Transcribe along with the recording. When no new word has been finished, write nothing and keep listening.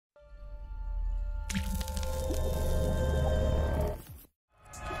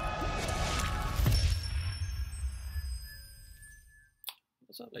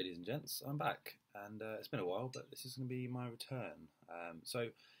What's up, ladies and gents? I'm back, and it's been a while, but this is going to be my return. So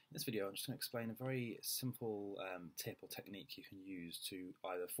in this video, I'm just going to explain a very simple tip or technique you can use to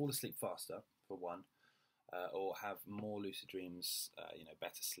either fall asleep faster, for one, or have more lucid dreams,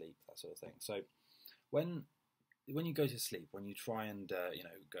 better sleep, that sort of thing. So when you go to sleep, when you try and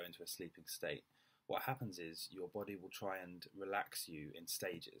go into a sleeping state, what happens is your body will try and relax you in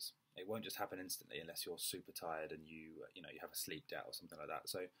stages. It won't just happen instantly unless you're super tired and you have a sleep debt or something like that.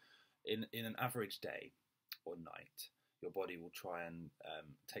 So in an average day or night, your body will try and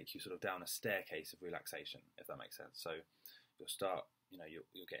take you sort of down a staircase of relaxation, if that makes sense. So you'll start,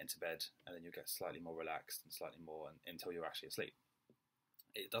 you'll get into bed, and then you'll get slightly more relaxed and slightly more until you're actually asleep.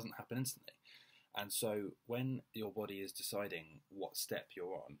 It doesn't happen instantly. And so when your body is deciding what step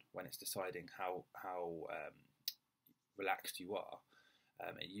you're on, when it's deciding how relaxed you are,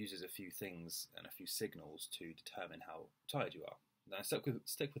 it uses a few things and a few signals to determine how tired you are. Now, stick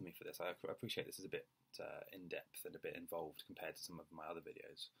with me for this. I appreciate this is a bit in-depth and a bit involved compared to some of my other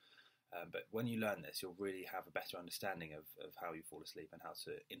videos. But when you learn this, you'll really have a better understanding of how you fall asleep and how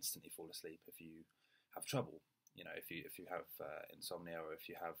to instantly fall asleep if you have trouble. If you have insomnia, or if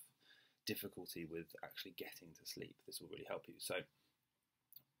you have difficulty with actually getting to sleep, this will really help you. So,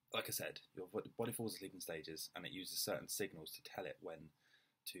 like I said, your body falls asleep in stages, and it uses certain signals to tell it when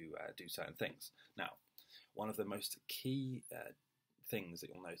to do certain things. Now, one of the most key things that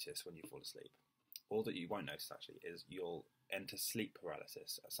you'll notice when you fall asleep, or that you won't notice actually, is you'll enter sleep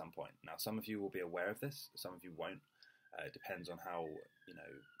paralysis at some point. Now, some of you will be aware of this, some of you won't. It depends on how,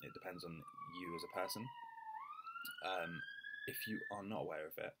 it depends on you as a person. If you are not aware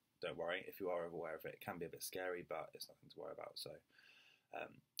of it, don't worry. If you are aware of it, it can be a bit scary, but it's nothing to worry about. So,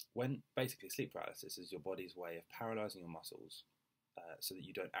 when basically sleep paralysis is your body's way of paralysing your muscles so that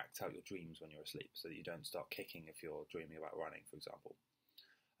you don't act out your dreams when you're asleep, so that you don't start kicking if you're dreaming about running, for example.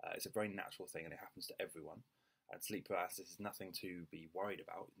 It's a very natural thing, and it happens to everyone. And sleep paralysis is nothing to be worried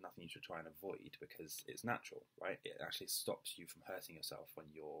about, nothing you should try and avoid, because it's natural, right? It actually stops you from hurting yourself when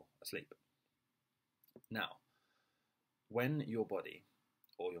you're asleep. Now, when your body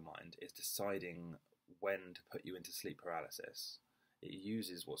or your mind is deciding when to put you into sleep paralysis, it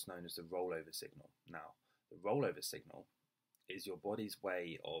uses what's known as the rollover signal. Now, the rollover signal is your body's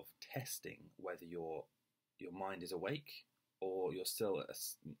way of testing whether your mind is awake or you're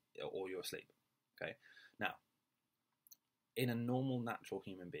asleep. Okay. Now, in a normal, natural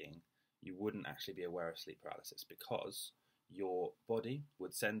human being, you wouldn't actually be aware of sleep paralysis, because your body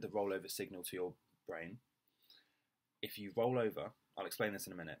would send the rollover signal to your brain. If you roll over, I'll explain this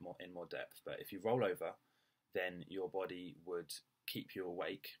in a minute in more depth, but if you roll over, then your body would keep you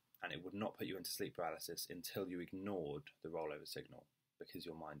awake, and it would not put you into sleep paralysis until you ignored the rollover signal, because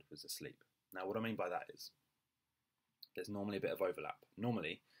your mind was asleep. Now, what I mean by that is there's normally a bit of overlap.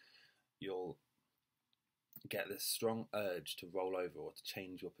 Normally, you'll get this strong urge to roll over or to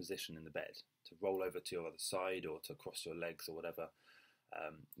change your position in the bed, to roll over to your other side or to cross your legs or whatever.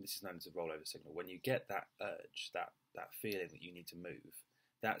 This is known as the rollover signal. When you get that urge, that feeling that you need to move,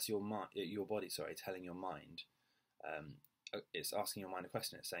 that's your body telling your mind. It's asking your mind a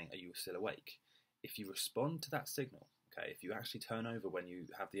question. It's saying, "Are you still awake?" If you respond to that signal, okay, if you actually turn over when you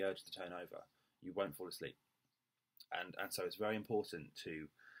have the urge to turn over, you won't fall asleep. And so it's very important to,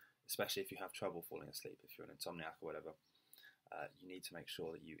 especially if you have trouble falling asleep, if you're an insomniac or whatever, you need to make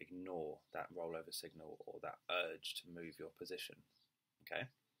sure that you ignore that rollover signal or that urge to move your position. Okay.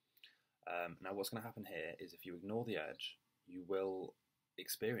 Now, what's going to happen here is if you ignore the urge, you will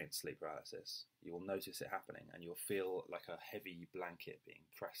experience sleep paralysis. You will notice it happening, and you'll feel like a heavy blanket being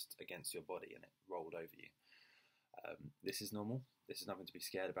pressed against your body and it rolled over you. This is normal. This is nothing to be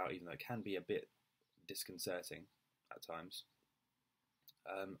scared about, even though it can be a bit disconcerting at times.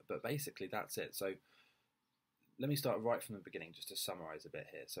 But basically, that's it. So let me start right from the beginning, just to summarise a bit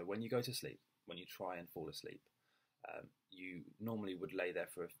here. So when you go to sleep, when you try and fall asleep, you normally would lay there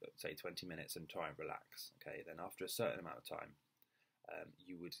for, say, 20 minutes and try and relax. Okay, then after a certain amount of time,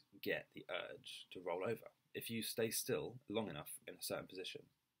 you would get the urge to roll over. If you stay still long enough in a certain position,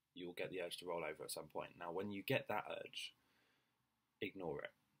 you will get the urge to roll over at some point. Now, when you get that urge, ignore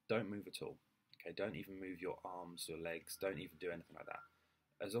it. Don't move at all. Okay, don't even move your arms, your legs. Don't even do anything like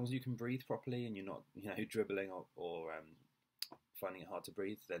that. As long as you can breathe properly and you're not, dribbling or finding it hard to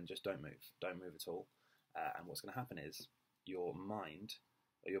breathe, then just don't move. Don't move at all. And what's going to happen is your mind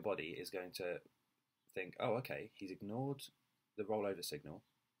or your body is going to think, "Oh, okay, he's ignored the rollover signal.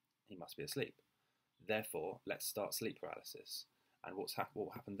 He must be asleep. Therefore, let's start sleep paralysis." And what will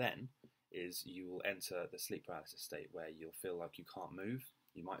happen then is you will enter the sleep paralysis state where you'll feel like you can't move.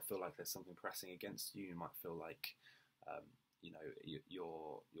 You might feel like there's something pressing against you. You might feel like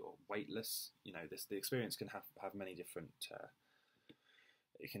you're weightless. The experience can have many different.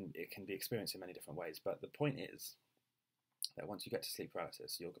 It can be experienced in many different ways. But the point is that once you get to sleep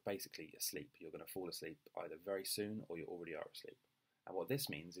paralysis, you're basically asleep. You're going to fall asleep either very soon or you already are asleep. And what this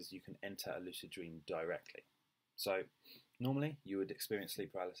means is you can enter a lucid dream directly. So normally you would experience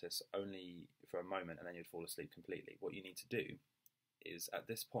sleep paralysis only for a moment and then you'd fall asleep completely. What you need to do is at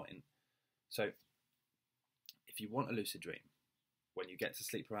this point, so if you want a lucid dream, when you get to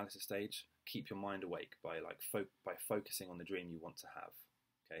sleep paralysis stage, keep your mind awake by focusing on the dream you want to have.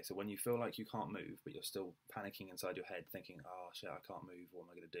 Okay, so when you feel like you can't move, but you're still panicking inside your head, thinking, "Oh shit, I can't move. What am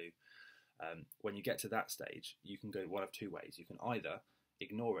I going to do?" When you get to that stage, you can go one of two ways. You can either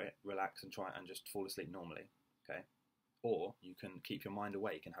ignore it, relax, and try and just fall asleep normally. Okay, or you can keep your mind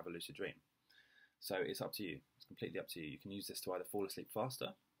awake and have a lucid dream. So it's up to you. It's completely up to you. You can use this to either fall asleep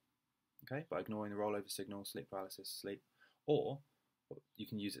faster, okay, by ignoring the rollover signal, sleep paralysis, sleep, or you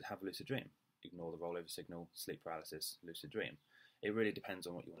can use it to have a lucid dream. Ignore the rollover signal, sleep paralysis, lucid dream. It really depends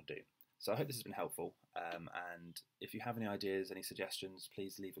on what you want to do. So I hope this has been helpful. And if you have any ideas, any suggestions,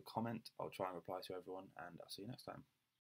 please leave a comment. I'll try and reply to everyone, and I'll see you next time.